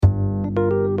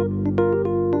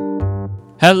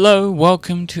Hello,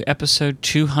 welcome to episode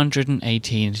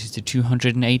 218. This is the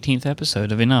 218th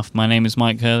episode of Enough. My name is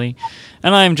Mike Hurley,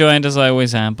 and I am joined, as I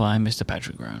always am, by Mr.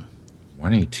 Patrick Roan.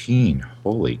 118.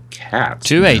 Holy cats.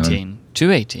 218. Man.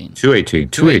 218.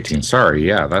 218. Sorry,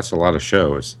 yeah, that's a lot of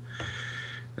shows.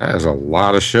 That is a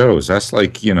lot of shows. That's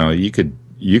like, you could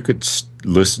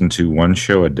listen to one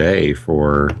show a day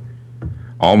for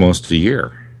almost a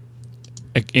year.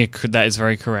 That is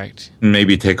very correct.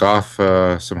 Maybe take off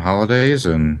some holidays,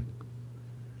 and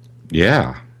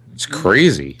yeah, it's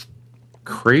crazy.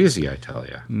 Crazy, I tell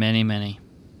you. Many.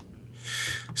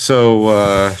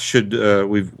 So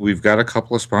we've got a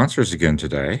couple of sponsors again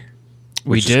today.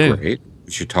 Which is great.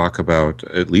 We should talk about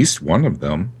at least one of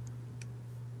them.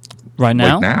 Right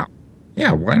now? Right now.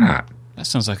 Yeah, why not? That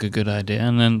sounds like a good idea.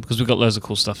 And then, because we've got loads of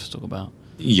cool stuff to talk about.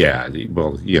 Yeah,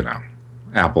 well,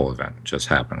 Apple event just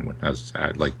happened.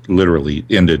 Literally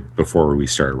ended before we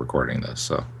started recording this.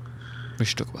 So we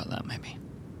should talk about that, maybe.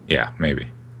 Yeah, maybe.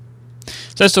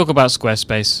 So let's talk about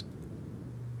Squarespace.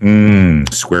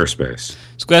 Squarespace.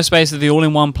 Squarespace is the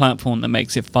all-in-one platform that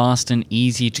makes it fast and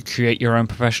easy to create your own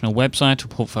professional website or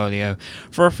portfolio.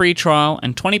 For a free trial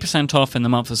and 20% off in the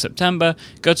month of September,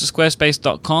 go to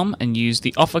squarespace.com and use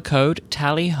the offer code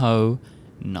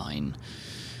TALLYHO9.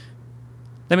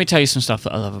 Let me tell you some stuff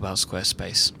that I love about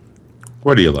Squarespace.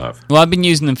 What do you love? Well, I've been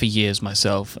using them for years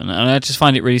myself, and I just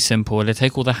find it really simple. They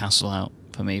take all the hassle out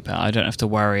for me, but I don't have to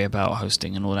worry about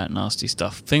hosting and all that nasty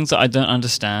stuff. Things that I don't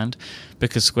understand,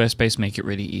 because Squarespace make it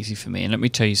really easy for me. And let me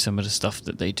tell you some of the stuff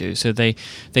that they do. So they're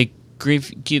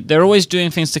always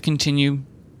doing things to continue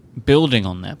building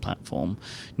on their platform,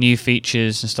 new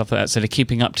features and stuff like that. So they're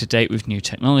keeping up to date with new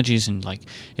technologies, and like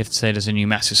if say there's a new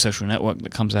massive social network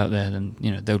that comes out there, then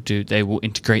they will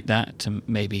integrate that to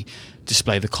maybe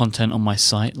display the content on my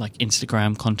site, like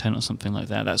Instagram content or something like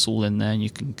that. That's all in there, and you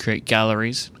can create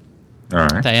galleries. All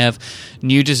right. They have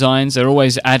new designs. They're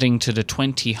always adding to the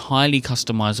 20 highly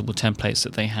customizable templates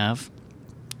that they have,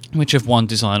 which have won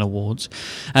design awards,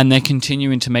 and they're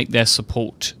continuing to make their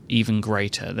support even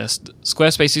greater.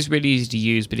 Squarespace is really easy to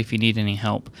use, but if you need any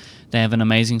help, they have an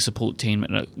amazing support team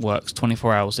that works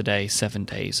 24 hours a day, 7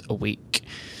 days a week.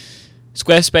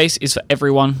 Squarespace is for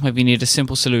everyone, whether you need a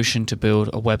simple solution to build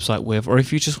a website with, or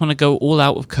if you just want to go all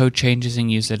out with code changes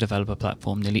and use their developer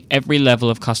platform. Nearly every level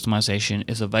of customization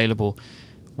is available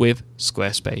with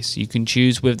Squarespace. You can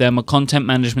choose with them a content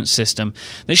management system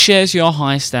that shares your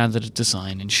high standard of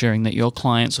design, ensuring that your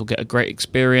clients will get a great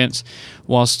experience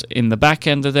whilst in the back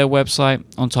end of their website,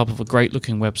 on top of a great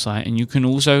looking website. And you can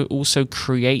also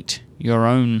create your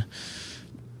own.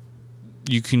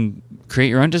 You can create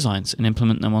your own designs and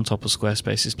implement them on top of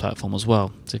Squarespace's platform as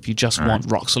well. So if you just want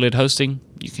rock solid hosting,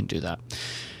 you can do that.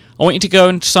 I want you to go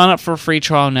and sign up for a free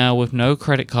trial now with no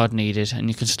credit card needed, and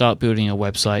you can start building a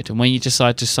website. And when you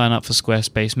decide to sign up for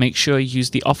Squarespace, make sure you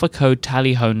use the offer code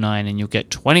TALLYHO9 and you'll get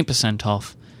 20%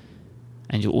 off.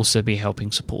 And you'll also be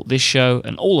helping support this show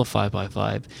and all of 5x5.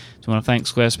 So I want to thank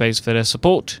Squarespace for their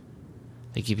support.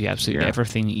 They give you absolutely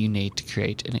everything that you need to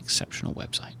create an exceptional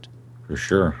website. For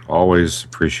sure. Always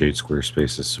appreciate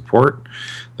Squarespace's support.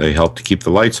 They help to keep the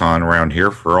lights on around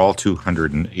here for all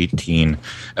 218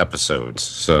 episodes.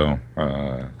 So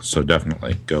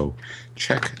definitely go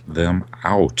check them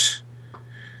out.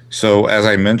 So as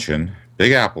I mentioned,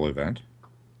 Big Apple event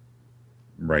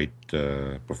right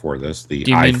before this, the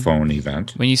iPhone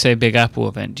event. When you say Big Apple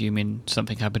event, do you mean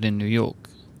something happened in New York?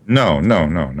 No, not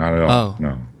at all.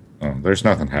 No, there's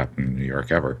nothing happened in New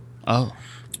York ever. Oh.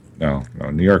 No,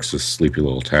 New York's a sleepy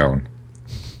little town.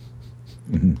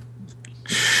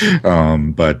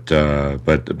 But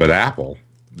Apple,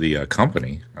 the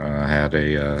company, had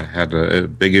a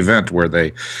big event where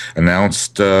they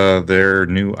announced their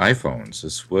new iPhones.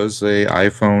 This was a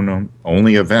iPhone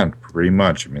only event, pretty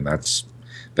much. I mean, that's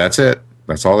it.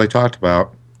 That's all they talked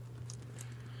about.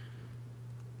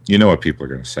 You know what people are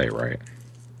going to say, right?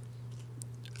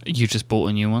 You just bought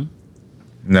a new one?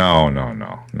 No.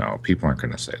 People aren't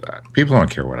going to say that. People don't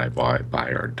care what I buy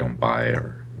or don't buy,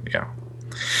 or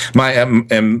My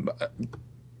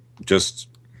just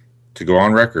to go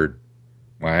on record,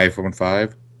 my iPhone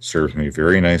 5 serves me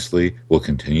very nicely. Will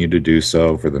continue to do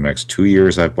so for the next 2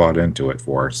 years I've bought into it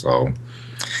for. So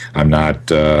I'm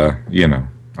not,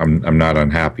 I'm not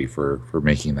unhappy for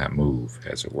making that move,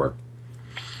 as it were.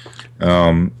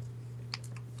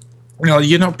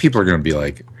 People are going to be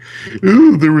like,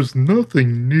 "Oh, there was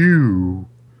nothing new.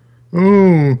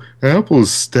 Oh,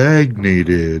 Apple's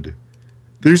stagnated.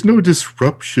 There's no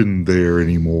disruption there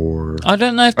anymore." I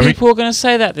don't know if people are going to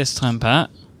say that this time, Pat.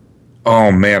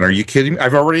 Oh, man, are you kidding me?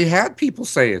 I've already had people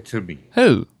say it to me.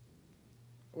 Who?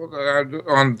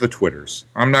 On the Twitters.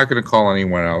 I'm not going to call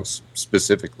anyone else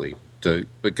specifically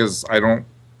because I don't,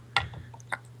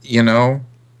 you know,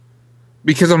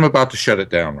 because I'm about to shut it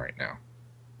down right now.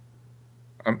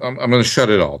 I'm going to shut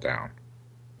it all down.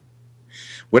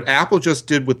 What Apple just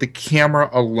did with the camera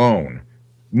alone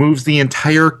moves the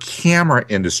entire camera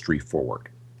industry forward.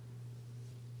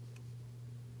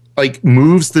 Like,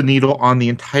 moves the needle on the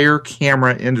entire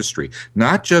camera industry,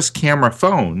 not just camera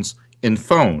phones in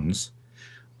phones,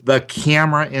 the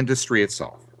camera industry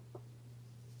itself.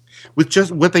 With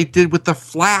just what they did with the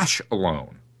flash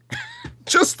alone,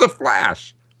 just the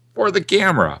flash for the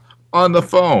camera on the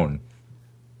phone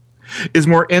is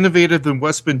more innovative than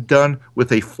what's been done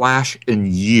with a flash in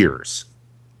years.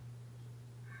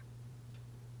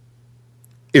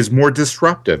 Is more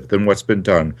disruptive than what's been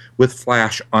done with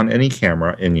flash on any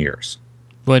camera in years.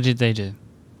 What did they do?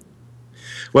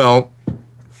 Well,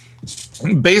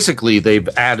 basically, they've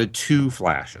added two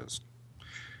flashes.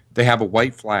 They have a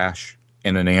white flash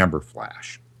and an amber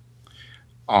flash.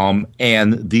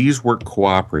 And these work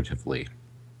cooperatively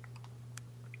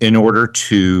in order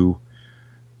to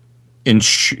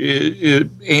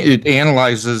it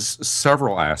analyzes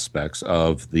several aspects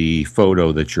of the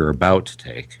photo that you're about to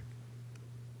take.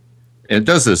 And it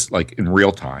does this like in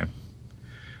real time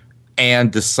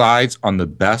and decides on the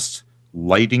best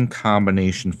lighting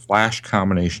combination, flash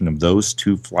combination of those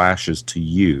two flashes to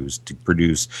use to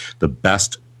produce the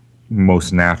best,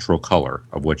 most natural color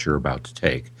of what you're about to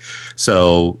take.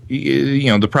 So,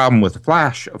 you know, the problem with the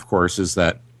flash, of course, is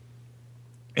that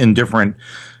in different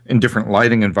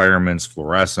lighting environments,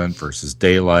 fluorescent versus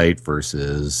daylight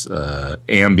versus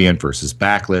ambient versus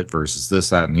backlit versus this,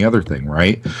 that, and the other thing,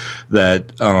 right?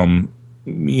 That,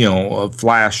 you know, a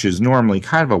flash is normally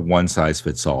kind of a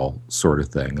one-size-fits-all sort of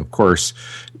thing. Of course,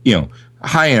 you know,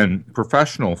 high-end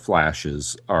professional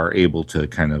flashes are able to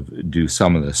kind of do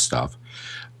some of this stuff.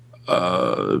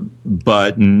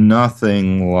 But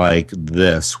nothing like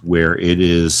this where it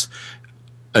is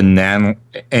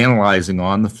analyzing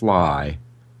on the fly,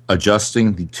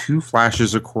 adjusting the two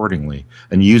flashes accordingly,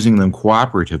 and using them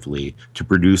cooperatively to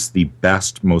produce the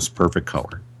best, most perfect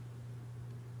color.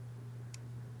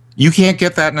 You can't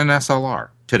get that in an SLR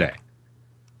today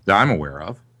that I'm aware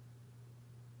of.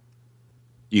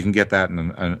 You can get that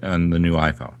in the new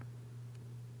iPhone.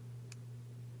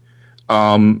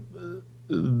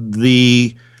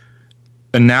 The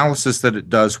analysis that it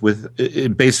does with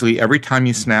it, basically every time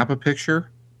you snap a picture,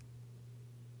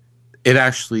 it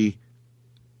actually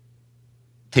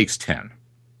takes 10.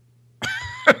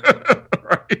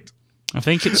 Right? I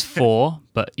think it's 4,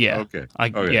 but yeah. Okay.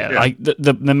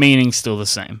 The meaning's still the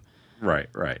same.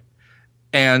 Right.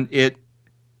 And it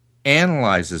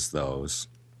analyzes those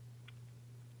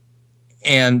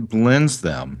and blends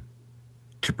them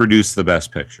to produce the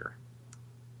best picture.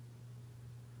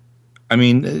 I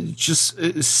mean, it's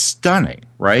just stunning,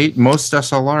 right? Most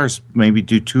SLRs maybe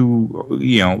do 2,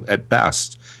 you know, at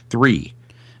best 3.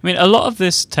 I mean, a lot of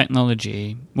this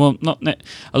technology, well,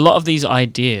 a lot of these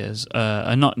ideas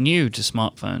are not new to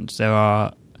smartphones. There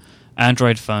are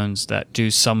Android phones that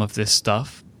do some of this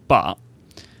stuff, but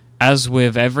as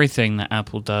with everything that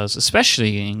Apple does,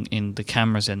 especially in the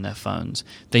cameras in their phones,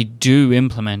 they do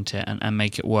implement it and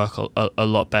make it work a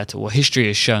lot better. Well, history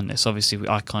has shown this. Obviously,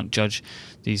 I can't judge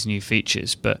these new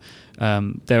features, but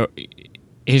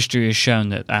history has shown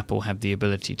that Apple have the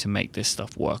ability to make this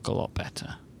stuff work a lot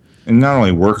better. And not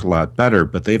only work a lot better,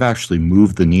 but they've actually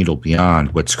moved the needle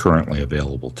beyond what's currently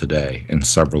available today in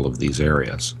several of these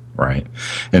areas, right?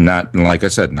 And like I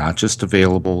said, not just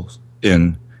available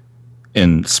in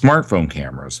smartphone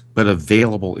cameras, but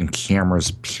available in cameras,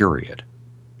 period.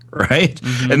 Right?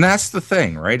 Mm-hmm. And that's the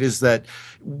thing, right? Is that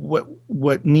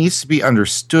what needs to be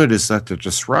understood is that the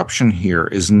disruption here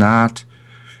is not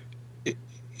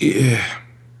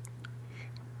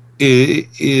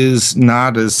is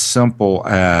not as simple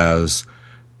as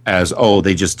oh,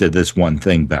 they just did this one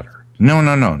thing better.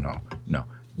 No.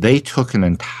 They took an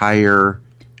entire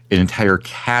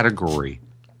category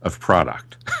of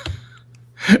product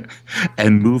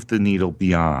and moved the needle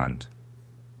beyond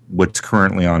what's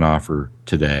currently on offer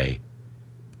today,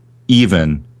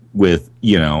 even with,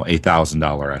 you know, $1,000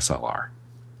 SLR,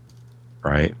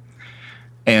 right?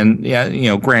 And yeah, you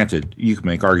know, granted, you can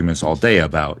make arguments all day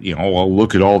about, you know, well,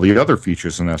 look at all the other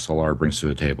features an SLR brings to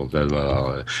the table.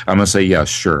 I'm gonna say yes,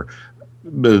 sure.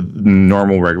 The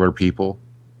normal, regular people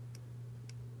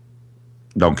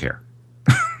don't care.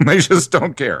 They just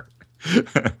don't care.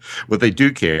 What they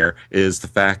do care is the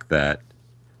fact that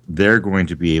they're going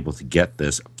to be able to get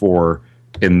this for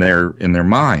in their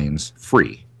minds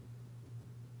free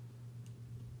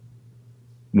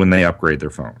when they upgrade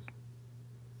their phone.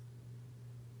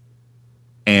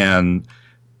 And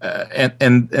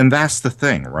and that's the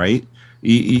thing, right?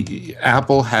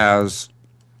 Apple has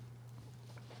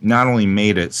not only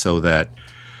made it so that,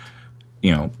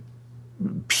 you know,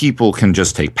 people can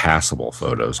just take passable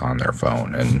photos on their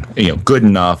phone, and, you know, good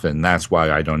enough, and that's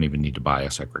why I don't even need to buy a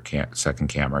second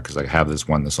camera, because I have this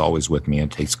one that's always with me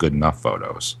and takes good enough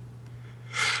photos.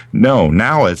 No,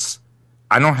 now it's,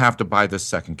 I don't have to buy this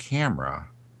second camera,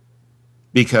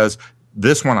 because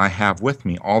this one I have with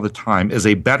me all the time is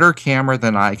a better camera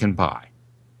than I can buy.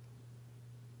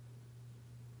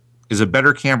 Is a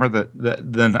better camera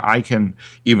than I can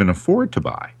even afford to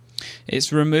buy.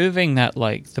 It's removing that,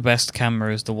 like, the best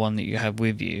camera is the one that you have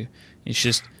with you. It's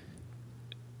just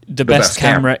the best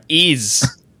camera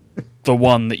is the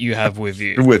one that you have with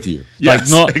you. With you.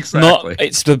 Yes, like, exactly. Not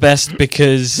it's the best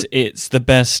because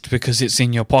it's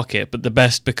in your pocket, but the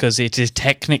best because it is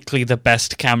technically the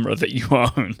best camera that you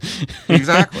own.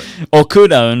 Exactly. Or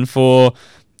could own for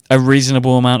a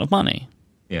reasonable amount of money.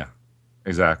 Yeah,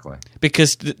 exactly.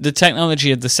 Because the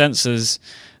technology of the sensors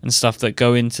and stuff that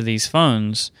go into these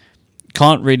phones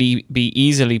can't really be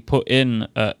easily put in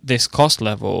at this cost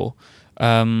level,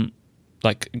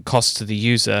 like cost to the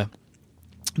user,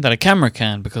 that a camera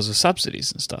can, because of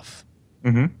subsidies and stuff.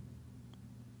 Mm-hmm.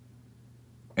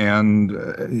 And,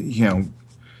 you know,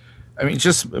 I mean,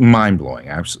 just mind-blowing.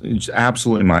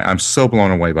 Absolutely mind. I'm so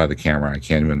blown away by the camera, I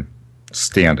can't even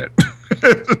stand it.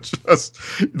 Just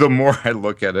the more I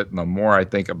look at it and the more I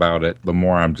think about it, the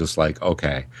more I'm just like,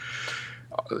 okay.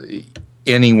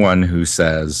 Anyone who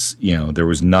says, you know, there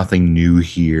was nothing new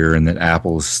here and that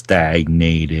Apple's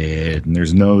stagnated and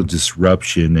there's no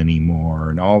disruption anymore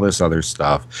and all this other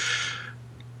stuff,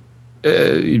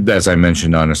 as I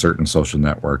mentioned on a certain social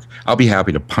network, I'll be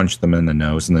happy to punch them in the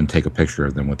nose and then take a picture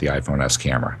of them with the iPhone S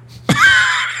camera.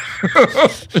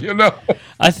 You know,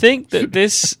 I think that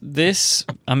this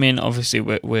I mean, obviously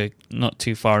we're not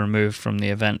too far removed from the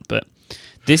event, but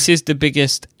this is the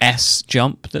biggest S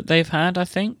jump that they've had, I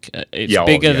think. It's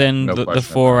bigger than the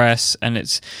 4S, and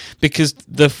it's because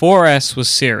the 4S was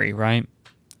Siri, right?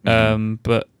 Mm-hmm.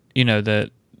 But, you know, the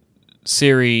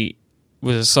Siri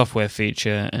was a software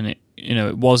feature, and it, you know,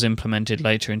 it was implemented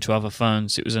later into other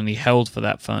phones. It was only held for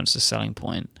that phone as a selling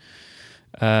point.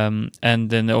 And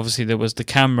then obviously there was the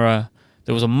camera.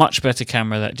 There was a much better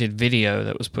camera that did video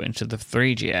that was put into the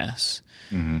 3GS.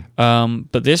 Mm-hmm.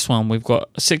 But this one, we've got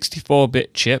a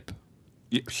 64-bit chip.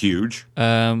 Huge.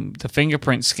 The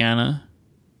fingerprint scanner.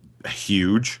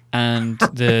 Huge. And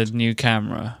the new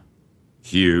camera.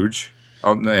 Huge.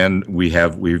 Oh, and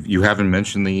you haven't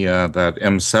mentioned the that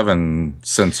M7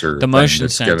 sensor. The motion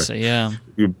sensor, yeah.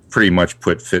 You pretty much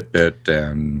put Fitbit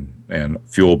and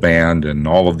Fuel Band and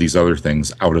all of these other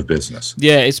things out of business.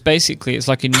 Yeah, it's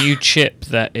like a new chip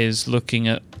that is looking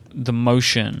at the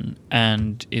motion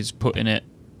and is putting it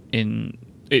in.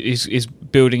 It is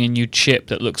building a new chip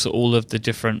that looks at all of the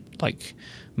different, like,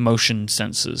 motion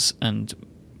sensors and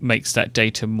makes that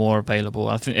data more available.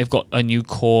 I think they've got a new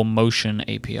core motion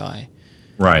API.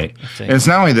 Right. And it's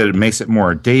not only that it makes it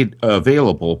more data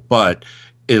available, but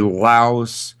it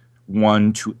allows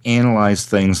one to analyze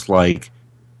things like,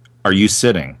 are you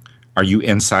sitting? Are you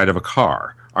inside of a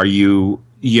car? Are you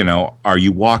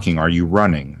walking? Are you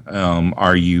running?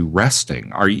 Are you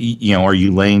resting? Are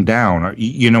you laying down?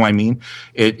 You know what I mean?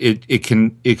 It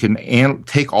can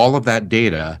take all of that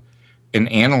data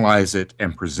and analyze it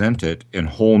and present it in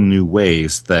whole new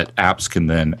ways that apps can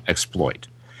then exploit.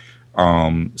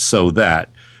 So that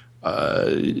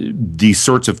these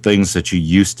sorts of things that you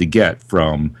used to get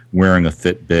from wearing a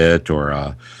Fitbit or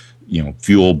a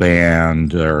Fuel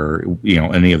Band or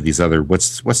any of these other,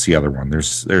 what's the other one?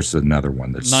 There's another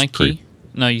one that's Nike.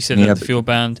 No, you said that the Fuel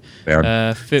Band.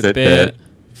 Fitbit.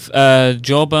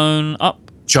 Jawbone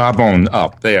Up. Jawbone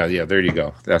Up. There you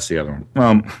go. That's the other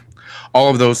one. All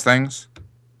of those things.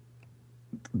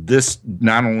 This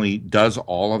not only does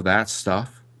all of that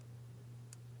stuff,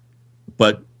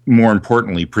 but more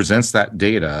importantly, presents that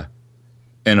data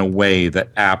in a way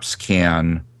that apps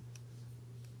can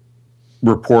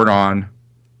report on,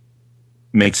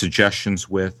 make suggestions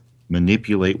with,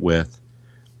 manipulate with,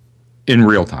 in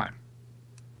real time.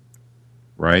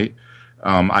 Right?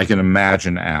 I can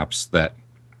imagine apps that,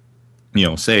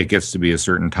 say it gets to be a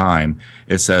certain time,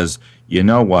 it says, you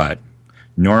know what?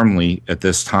 Normally at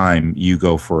this time you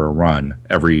go for a run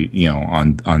every,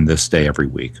 on this day every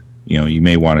week. You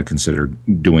may want to consider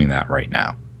doing that right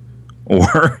now.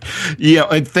 Or,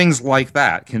 and things like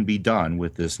that can be done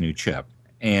with this new chip.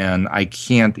 And I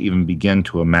can't even begin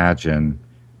to imagine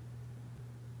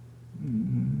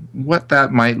what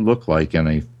that might look like in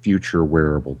a future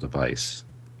wearable device.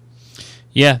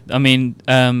 Yeah, I mean,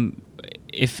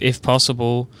 if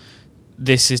possible,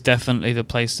 this is definitely the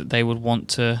place that they would want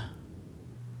to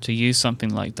use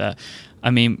something like that. I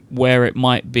mean, where it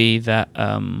might be that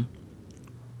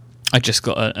I just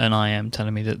got an IM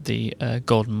telling me that the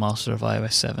Golden Master of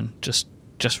iOS 7 just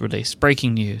released.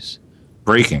 Breaking news.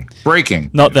 Breaking.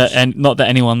 Not news. Not that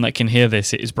anyone that can hear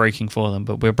this, it is breaking for them,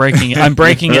 but we're breaking it. I'm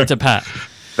breaking it to Pat.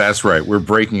 That's right. We're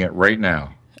breaking it right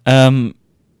now.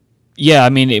 Yeah, I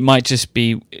mean, it might just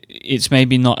be. It's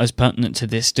maybe not as pertinent to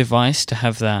this device to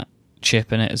have that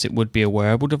chip in it as it would be a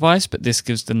wearable device, but this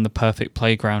gives them the perfect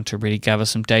playground to really gather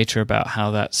some data about how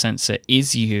that sensor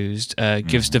is used,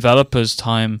 gives developers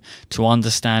time to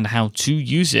understand how to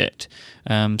use it,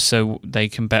 so they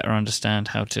can better understand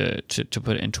how to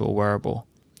put it into a wearable.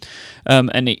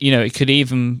 And it could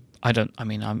even,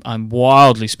 I'm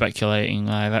wildly speculating.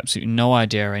 I have absolutely no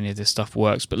idea how any of this stuff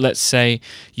works. But let's say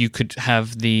you could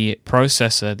have the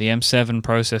processor, the M7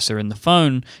 processor in the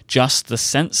phone, just the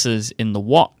sensors in the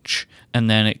watch, and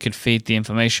then it could feed the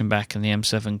information back, and the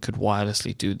M7 could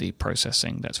wirelessly do the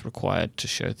processing that's required to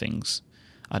show things.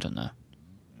 I don't know.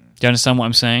 Do you understand what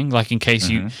I'm saying? Like in case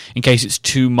it's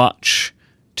too much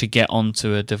to get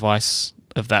onto a device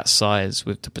of that size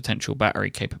with the potential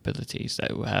battery capabilities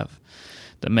that it will have,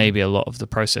 that maybe a lot of the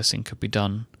processing could be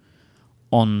done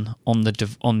on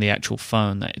the actual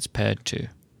phone that it's paired to.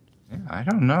 Yeah, I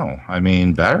don't know. I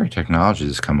mean, battery technology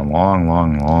has come a long,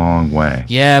 long, long way.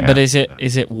 Yeah, but is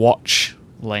it watch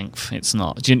length? It's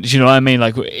not. Do you know what I mean?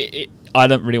 Like, I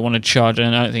don't really want to charge,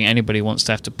 and I don't think anybody wants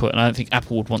to have to put, and I don't think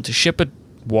Apple would want to ship a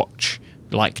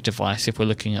watch-like device, if we're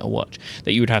looking at a watch,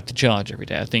 that you would have to charge every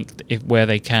day. I think where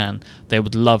they can, they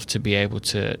would love to be able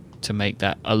to make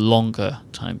that a longer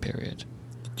time period.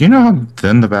 Do you know how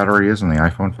thin the battery is in the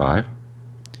iPhone 5?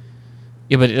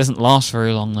 Yeah, but it doesn't last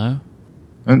very long, though.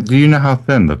 And do you know how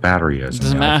thin the battery is? It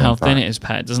doesn't matter how thin it is,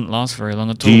 Pat. It doesn't last very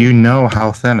long at all. Do you know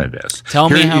how thin it is?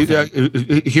 Tell me how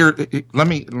thin. Here, let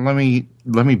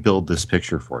me build this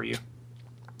picture for you.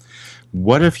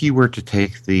 What if you were to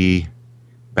take the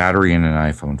battery in an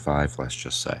iPhone 5, let's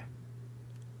just say,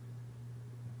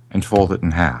 and fold it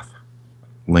in half,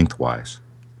 lengthwise,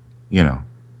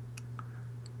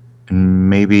 and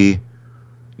maybe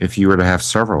if you were to have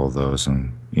several of those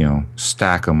and,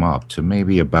 stack them up to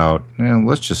maybe about,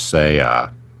 let's just say,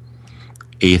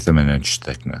 eighth of an inch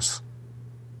thickness,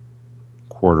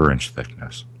 quarter-inch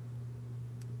thickness.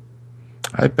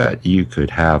 I bet you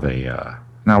could have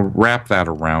now wrap that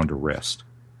around a wrist.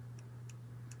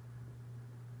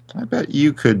 I bet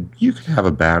you could have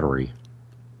a battery.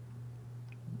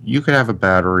 You could have a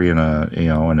battery in a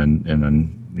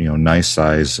nice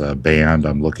size band.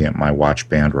 I'm looking at my watch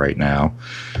band right now.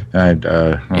 And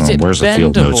where's the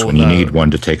field notes when you need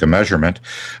one to take a measurement?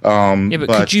 But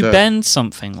could you bend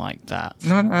something like that?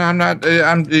 No, I'm not.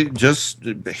 Just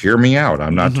hear me out.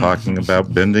 I'm not talking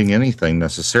about bending anything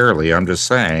necessarily. I'm just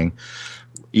saying,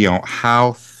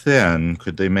 how thin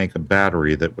could they make a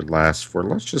battery that would last for,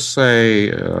 let's just say,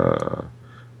 a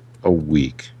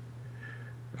week?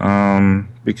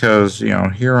 Because,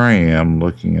 here I am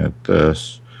looking at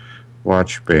this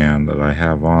watch band that I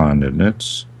have on, and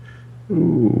it's,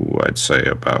 I'd say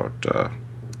about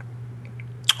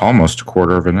almost a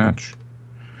quarter of an inch.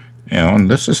 And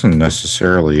this isn't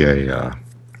necessarily a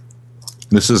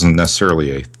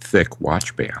thick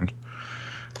watch band.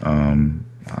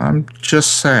 I'm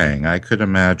just saying I could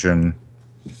imagine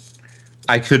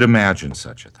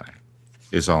such a thing,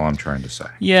 is all I'm trying to say.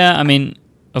 Yeah, I mean,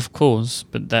 of course,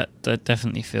 but that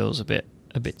definitely feels a bit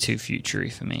too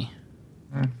futury for me.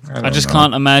 I just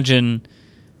can't imagine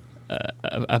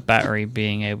a battery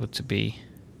being able to be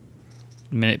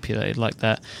manipulated like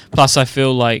that. Plus, I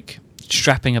feel like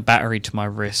strapping a battery to my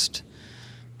wrist.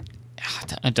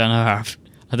 I don't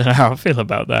know how I feel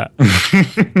about that.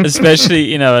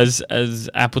 Especially, as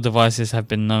Apple devices have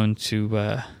been known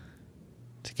to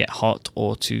get hot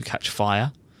or to catch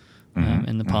fire.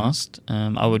 In the past,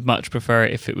 I would much prefer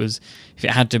it if it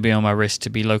had to be on my wrist to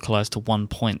be localized to one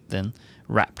point than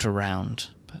wrapped around.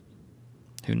 But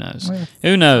who knows?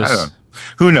 Who knows?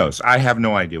 Who knows? I have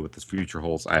no idea what this future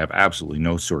holds. I have absolutely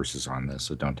no sources on this,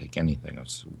 so don't take anything of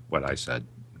what I said,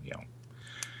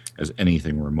 as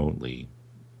anything remotely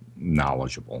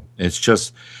knowledgeable. It's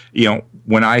just,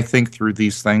 when I think through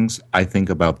these things, I think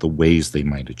about the ways they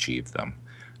might achieve them.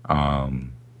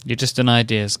 You're just an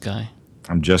ideas guy.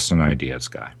 I'm just an ideas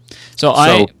guy.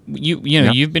 So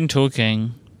you've been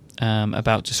talking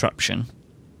about disruption.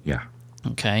 Yeah.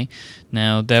 Okay.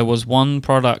 Now there was one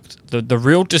product, the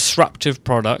real disruptive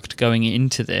product going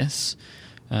into this,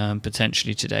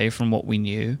 potentially today, from what we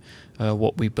knew,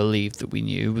 what we believed that we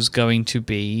knew, was going to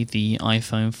be the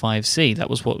iPhone 5C. That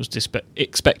was what was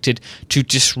expected to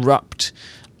disrupt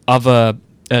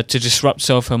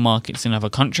cell phone markets in other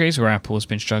countries where Apple has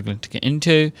been struggling to get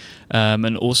into,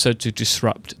 and also to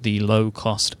disrupt the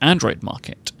low-cost Android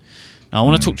market. Now, I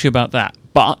want to talk to you about that,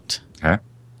 but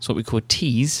it's what we call a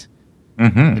tease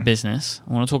in the business.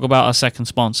 I want to talk about our second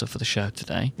sponsor for the show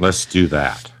today. Let's do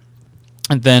that.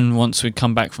 And then once we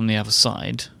come back from the other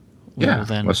side, we'll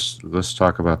then... Let's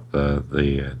talk about the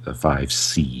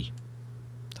 5C.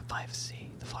 The 5C,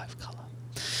 the 5 color.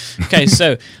 Okay,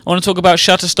 so I want to talk about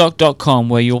Shutterstock.com,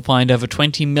 where you'll find over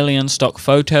 20 million stock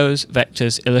photos,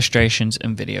 vectors, illustrations,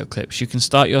 and video clips. You can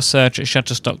start your search at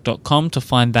Shutterstock.com to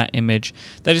find that image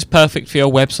that is perfect for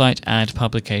your website, ad,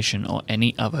 publication, or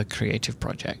any other creative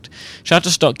project.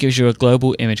 Shutterstock gives you a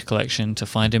global image collection to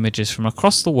find images from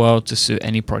across the world to suit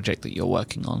any project that you're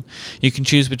working on. You can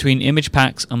choose between image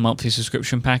packs and monthly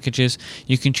subscription packages.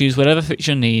 You can choose whatever fits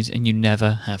your needs, and you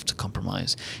never have to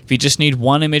compromise. If you just need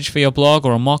one image for your blog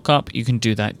or a mock-up, you can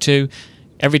do that too.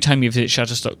 Every time you visit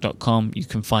Shutterstock.com, you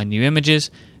can find new images,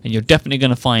 and you're definitely going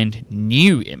to find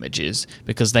new images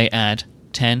because they add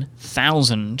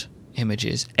 10,000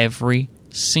 images every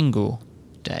single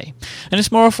day. And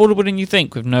it's more affordable than you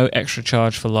think, with no extra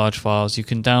charge for large files. You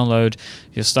can download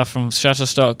your stuff from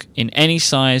Shutterstock in any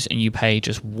size, and you pay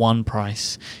just one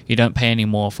price. You don't pay any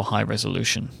more for high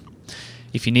resolution.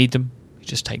 If you need them,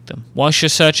 just take them. Whilst you're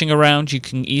searching around, you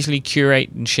can easily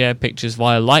curate and share pictures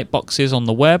via lightboxes on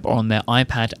the web or on their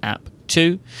iPad app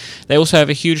too. They also have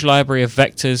a huge library of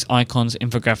vectors, icons,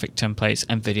 infographic templates,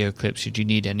 and video clips should you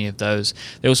need any of those.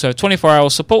 They also have 24-hour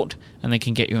support, and they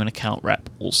can get you an account rep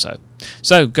also.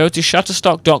 So go to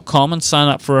Shutterstock.com and sign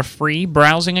up for a free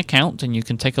browsing account, and you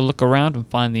can take a look around and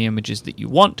find the images that you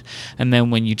want. And then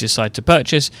when you decide to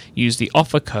purchase, use the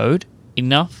offer code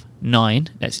ENOUGH9,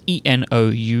 that's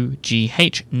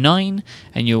ENOUGH 9,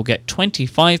 and you'll get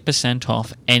 25%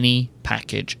 off any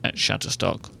package at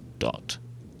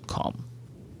Shutterstock.com.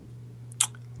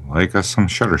 Like us some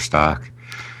Shutterstock.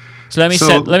 So let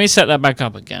me set that back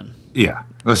up again. Yeah,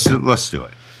 let's do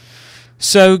it.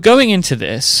 So going into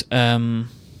this, one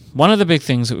of the big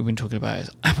things that we've been talking about is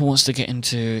Apple wants to get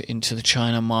into the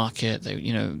China market. They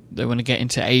want to get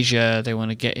into Asia. They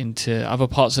want to get into other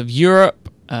parts of Europe.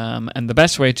 And the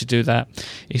best way to do that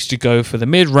is to go for the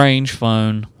mid-range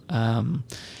phone, and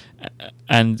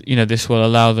this will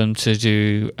allow them to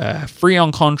do free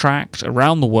on contract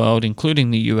around the world,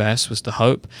 including the US, was the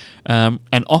hope,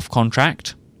 and off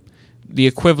contract, the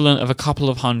equivalent of a couple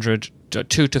of $200 to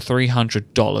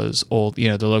 $300, or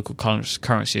the local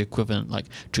currency equivalent, like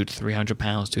 £200 to £300,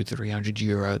 £200 to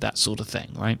 €300, that sort of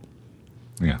thing, right?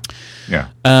 Yeah.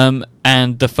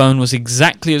 And the phone was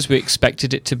exactly as we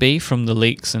expected it to be from the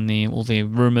leaks and all the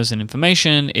rumors and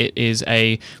information. It is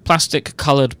a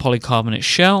plastic-colored polycarbonate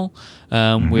shell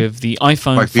with the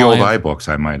iPhone 5. Like the old iBooks,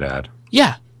 I might add.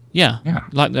 Yeah.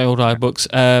 Like the old iBooks.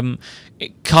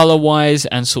 Color-wise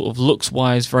and sort of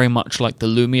looks-wise, very much like the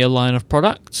Lumia line of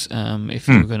products, if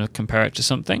you're going to compare it to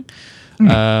something.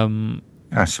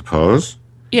 I suppose.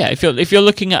 Yeah, if you're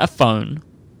looking at a phone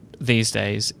these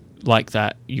days like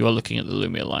that, you are looking at the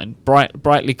Lumia line,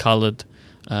 brightly coloured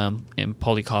in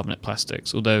polycarbonate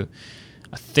plastics. Although,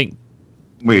 I think.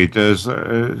 Wait, I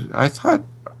thought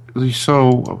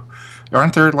so?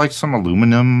 Aren't there like some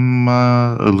aluminium?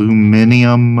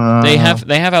 They have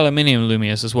aluminium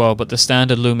Lumias as well, but the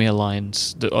standard Lumia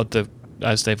lines,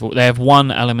 they have one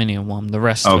aluminium one. The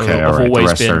rest have always the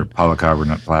rest been are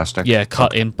polycarbonate plastic. Yeah,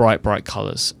 cut in bright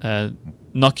colours.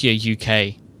 Nokia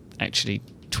UK actually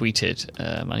tweeted,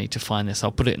 I need to find this,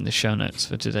 I'll put it in the show notes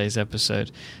for today's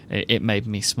episode. It made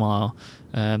me smile.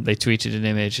 They tweeted an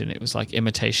image and it was like,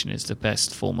 imitation is the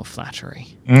best form of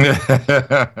flattery. And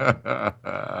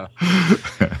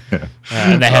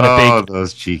they had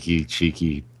those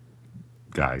cheeky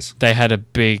guys. They had a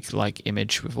big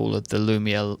image with all of the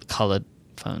Lumia coloured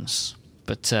phones.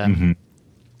 But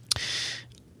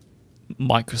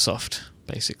Microsoft,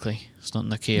 basically. It's not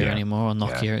Nokia anymore, or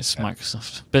Nokia, it's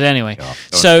Microsoft. But anyway,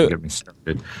 so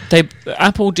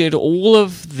Apple did all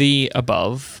of the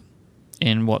above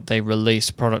in what they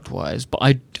released product-wise,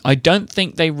 but I don't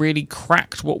think they really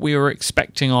cracked what we were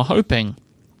expecting or hoping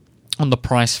on the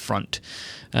price front.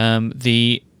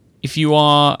 If you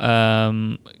are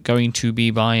going to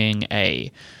be buying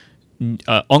a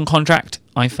on-contract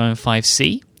iPhone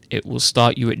 5C, it will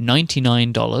start you at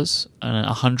 $99 and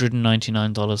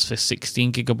 $199 for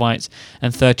 16 gigabytes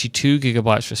and 32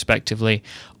 gigabytes respectively.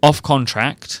 Off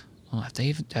contract,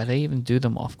 do they even do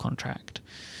them off contract?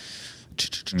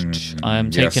 I am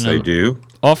yes, taking they do.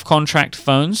 Off-contract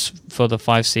phones for the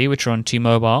 5C, which are on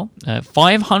T-Mobile,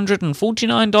 $549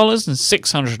 and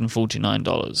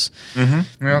 $649.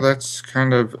 Well, that's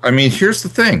kind of. I mean, here's the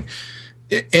thing: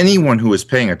 anyone who is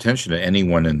paying attention to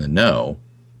anyone in the know,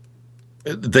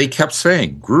 they kept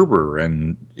saying Gruber,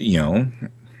 and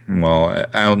well,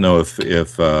 I don't know if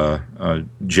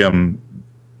Jim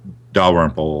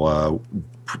Dalrymple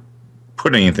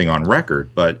put anything on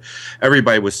record, but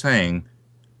everybody was saying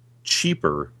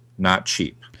cheaper, not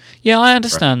cheap. Yeah, I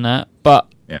understand that,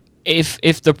 but Yeah.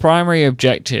 if the primary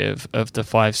objective of the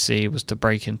 5C was to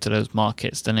break into those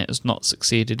markets, then it has not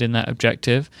succeeded in that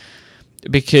objective,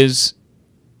 because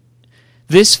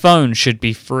this phone should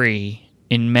be free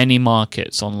in many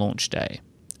markets on launch day,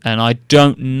 and I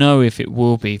don't know if it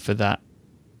will be for that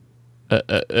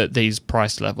at these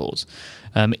price levels.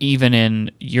 Even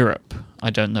in Europe, I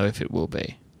don't know if it will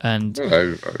be. And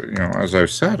as I've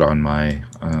said on my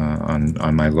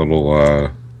on my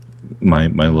little my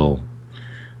little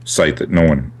site that no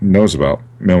one knows about,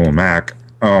 Minimal Mac,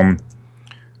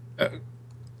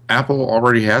 Apple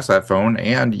already has that phone,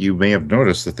 and you may have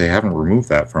noticed that they haven't removed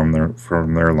that from their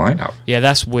lineup. Yeah,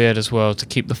 that's weird as well, to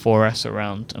keep the 4S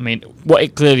around. I mean, what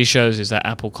it clearly shows is that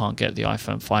Apple can't get the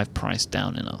iPhone 5 price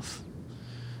down enough.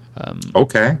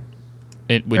 Okay.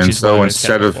 So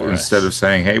instead of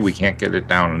saying, "Hey, we can't get it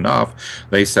down enough,"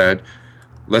 they said,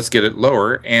 "Let's get it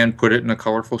lower and put it in a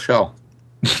colorful shell."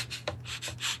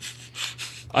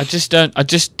 I just don't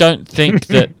think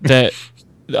that.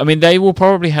 I mean, they will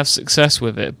probably have success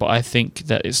with it, but I think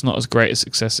that it's not as great a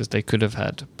success as they could have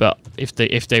had. But if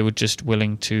they were just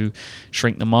willing to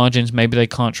shrink the margins, maybe they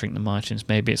can't shrink the margins.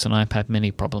 Maybe it's an iPad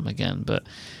Mini problem again. But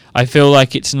I feel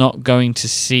like it's not going to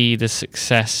see the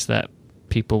success that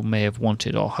people may have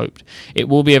wanted or hoped. It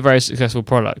will be a very successful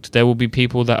product. There will be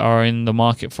people that are in the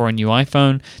market for a new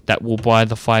iPhone that will buy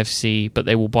the 5C, but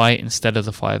they will buy it instead of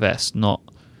the 5S, not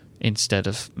instead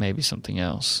of maybe something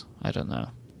else. I don't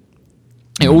know.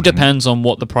 It all depends on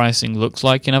what the pricing looks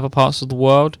like in other parts of the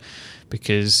world,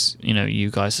 because you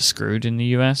guys are screwed in the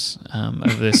US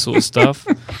over this sort of stuff.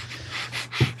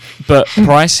 But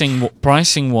pricing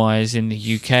wise in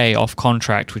the UK off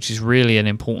contract, which is really an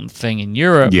important thing in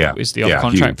Europe, is the off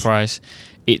contract price.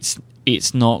 It's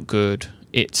not good.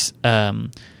 It's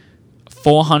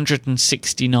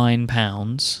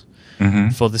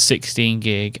 £469 for the 16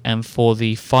 gig, and for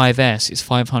the 5S it's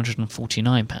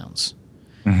 £549.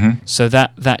 So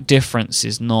that difference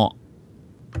is not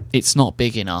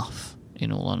big enough,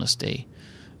 in all honesty.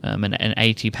 An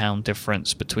 £80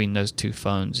 difference between those two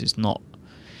phones is not.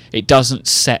 It doesn't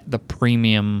set the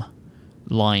premium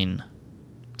line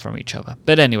from each other.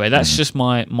 But anyway, that's just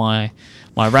my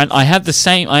rant. I had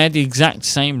the exact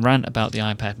same rant about the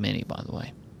iPad Mini, by the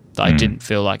way. That I didn't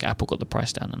feel like Apple got the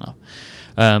price down enough.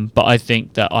 But I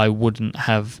think that I wouldn't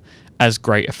have as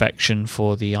great affection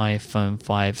for the iPhone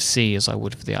 5C as I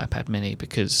would for the iPad Mini,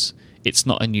 because it's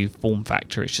not a new form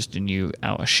factor, it's just a new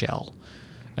outer shell.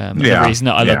 The reason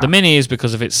that I love the Mini is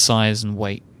because of its size and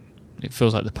weight. It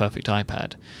feels like the perfect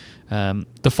iPad.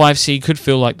 The 5C could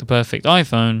feel like the perfect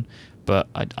iPhone, but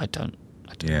I don't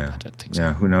think so.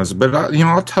 Yeah, who knows? But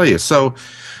I'll tell you. So,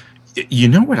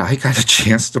 what I got a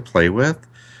chance to play with?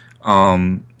 I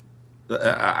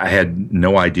had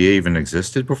no idea even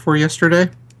existed before yesterday.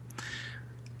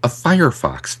 A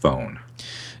Firefox phone.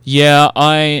 Yeah,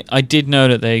 I did know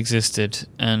that they existed,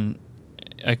 and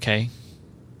okay.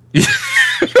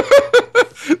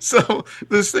 So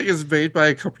this thing is made by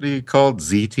a company called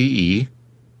ZTE.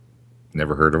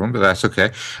 Never heard of them, but that's okay.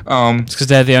 It's because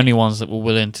they're the only ones that were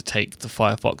willing to take the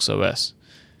Firefox OS.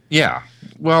 Yeah,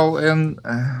 well, and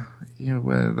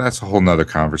that's a whole nother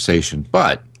conversation.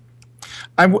 But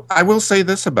I will say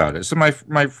this about it. So my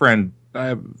friend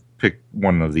picked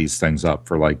one of these things up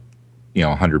for $100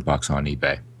 on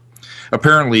eBay.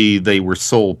 Apparently, they were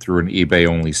sold through an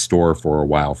eBay-only store for a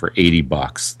while for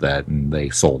 $80. And they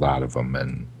sold out of them,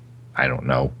 and I don't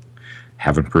know,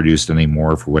 haven't produced any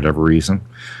more for whatever reason.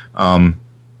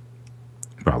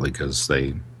 Probably because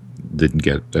they didn't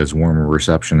get as warm a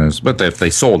reception as. But if they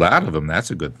sold out of them,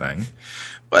 that's a good thing.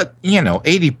 But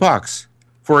 $80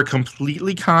 for a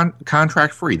completely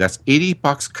contract free. That's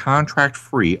 $80 contract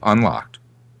free, unlocked,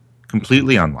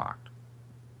 completely unlocked.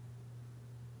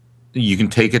 You can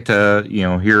take it to,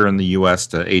 here in the U.S.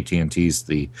 to AT&T's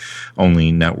the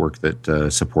only network that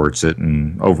supports it,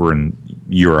 and over in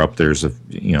Europe there's a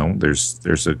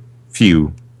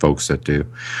few folks that do.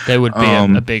 There would be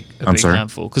a big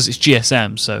handful, because it's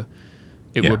GSM, so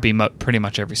it would be pretty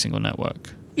much every single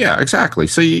network. Yeah, exactly.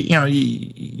 So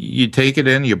you take it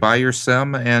in, you buy your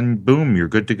SIM, and boom, you're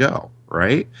good to go,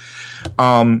 right?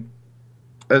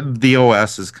 the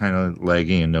OS is kind of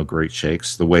laggy and no great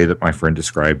shakes. The way that my friend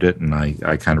described it, and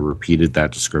I kind of repeated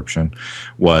that description,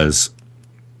 was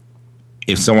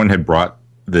if someone had brought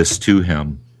this to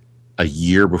him a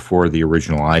year before the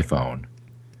original iPhone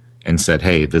and said,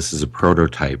 "Hey, this is a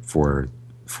prototype for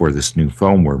this new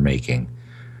phone we're making.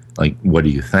 Like, what do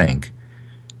you think?"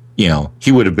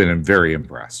 He would have been very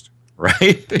impressed,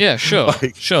 right? Yeah, sure,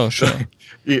 like, sure.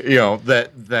 It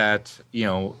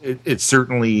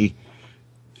certainly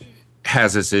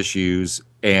has its issues,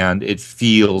 and it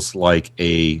feels like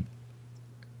it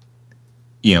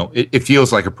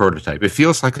feels like a prototype. It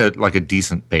feels like a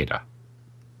decent beta.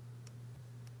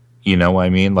 You know what I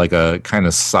mean? Like a kind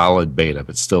of solid beta,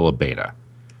 but still a beta.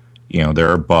 There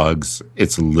are bugs.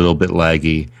 It's a little bit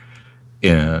laggy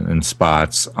in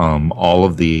spots. All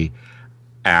of the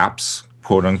apps,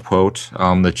 quote unquote,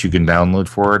 that you can download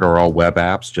for it are all web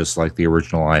apps, just like the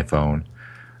original iPhone.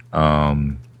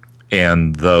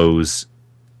 And those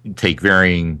take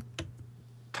varying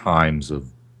times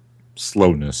of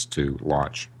slowness to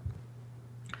launch.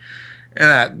 And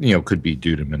that, could be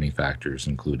due to many factors,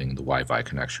 including the Wi-Fi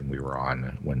connection we were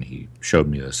on when he showed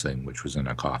me this thing, which was in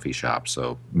a coffee shop.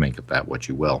 So make of that what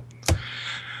you will.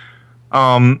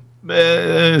 So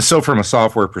from a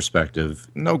software perspective,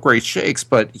 no great shakes,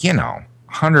 but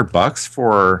 $100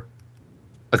 for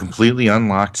a completely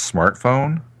unlocked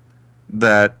smartphone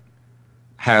that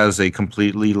has a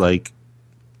completely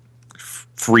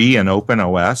free and open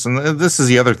OS. And this is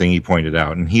the other thing he pointed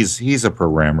out. And he's a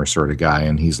programmer sort of guy.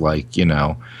 And he's like,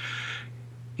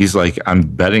 I'm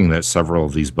betting that several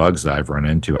of these bugs that I've run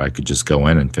into, I could just go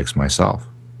in and fix myself,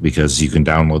 because you can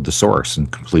download the source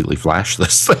and completely flash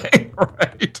this thing,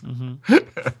 right? Mm-hmm.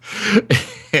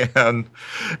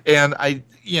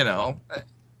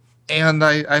 And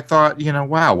I thought,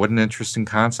 wow, what an interesting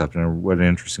concept and what an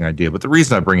interesting idea. But the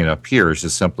reason I bring it up here is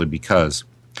just simply because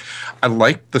I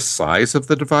like the size of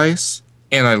the device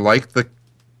and I like the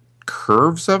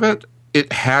curves of it.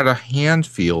 It had a hand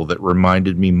feel that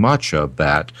reminded me much of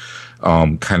that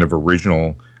kind of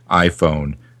original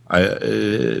iPhone.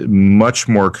 Much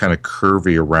more kind of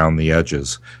curvy around the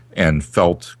edges and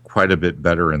felt quite a bit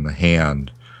better in the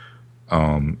hand,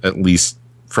 at least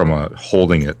from a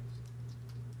holding it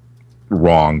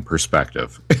wrong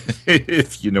perspective,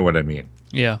 if you know what I mean.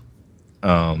 Yeah.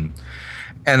 And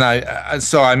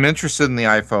so I'm interested in the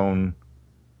iPhone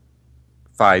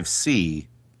 5C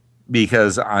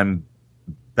because I'm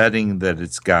betting that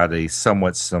it's got a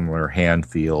somewhat similar hand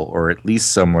feel, or at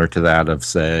least similar to that of,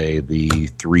 say, the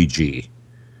 3G,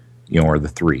 or the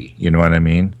 3. You know what I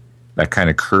mean? That kind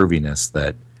of curviness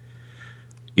that,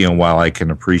 while I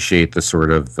can appreciate the sort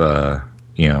of,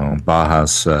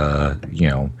 Baja's,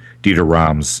 Dieter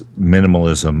Rams'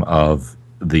 minimalism of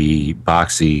the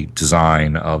boxy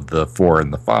design of the 4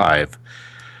 and the 5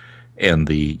 and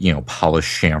the,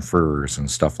 polished chamfers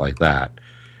and stuff like that,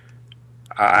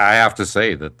 I have to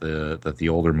say that the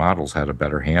older models had a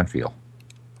better hand feel.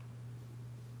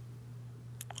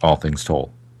 All things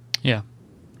told. Yeah.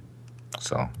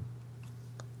 So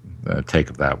take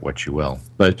of that what you will.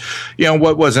 But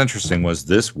what was interesting was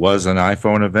this was an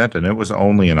iPhone event, and it was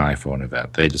only an iPhone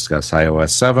event. They discussed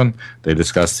iOS 7. They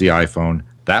discussed the iPhone.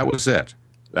 That was it.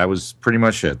 That was pretty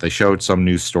much it. They showed some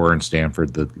new store in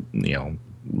Stanford that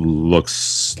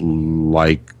looks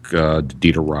like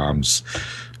Dieter Rams'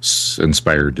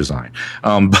 inspired design,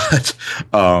 but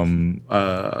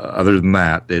other than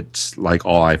that, it's like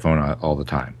all iPhone all the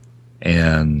time.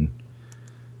 And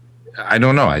I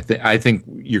don't know. I think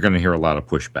you're going to hear a lot of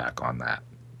pushback on that.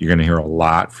 You're going to hear a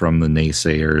lot from the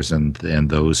naysayers and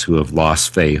those who have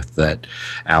lost faith that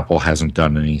Apple hasn't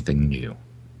done anything new.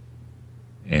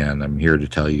 And I'm here to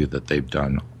tell you that they've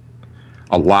done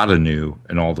a lot of new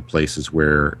in all the places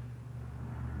where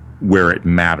it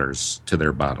matters to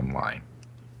their bottom line.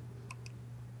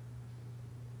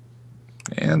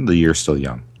 And the year's still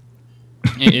young.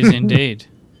 It is indeed.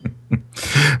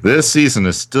 This season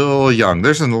is still young.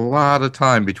 There's a lot of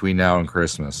time between now and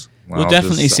Christmas. We'll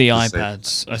definitely see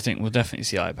iPads. I think we'll definitely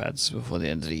see iPads before the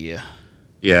end of the year.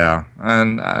 Yeah,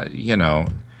 and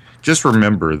just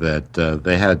remember that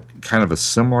they had kind of a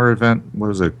similar event. What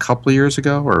was it, a couple of years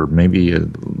ago, or maybe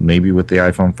with the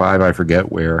iPhone 5? I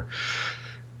forget where.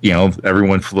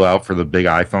 Everyone flew out for the big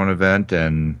iPhone event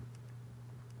and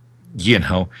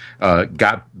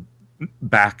got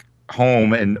back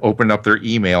home and opened up their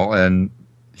email, and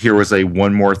here was a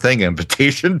one more thing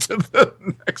invitation to the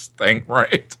next thing,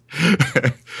 right?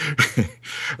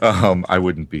 I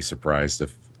wouldn't be surprised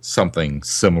if something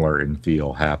similar in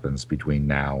feel happens between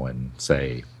now and,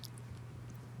 say,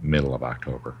 middle of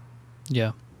October.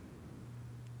 Yeah.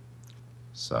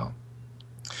 So,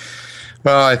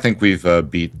 Well, I think we've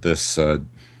beat this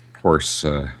horse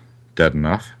dead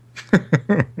enough.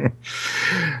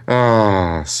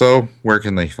 So where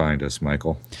can they find us,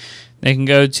 Michael? They can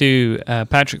go to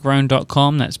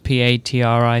patrickrhone.com. That's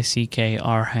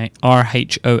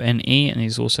PatrickRhone, and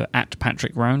he's also at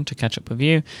Patrick Rhone to catch up with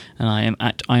you. And I am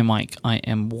at iMyke,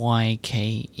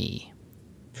 IMYKE.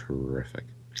 Terrific.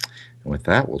 And with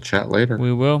that, we'll chat later.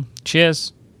 We will.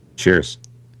 Cheers. Cheers.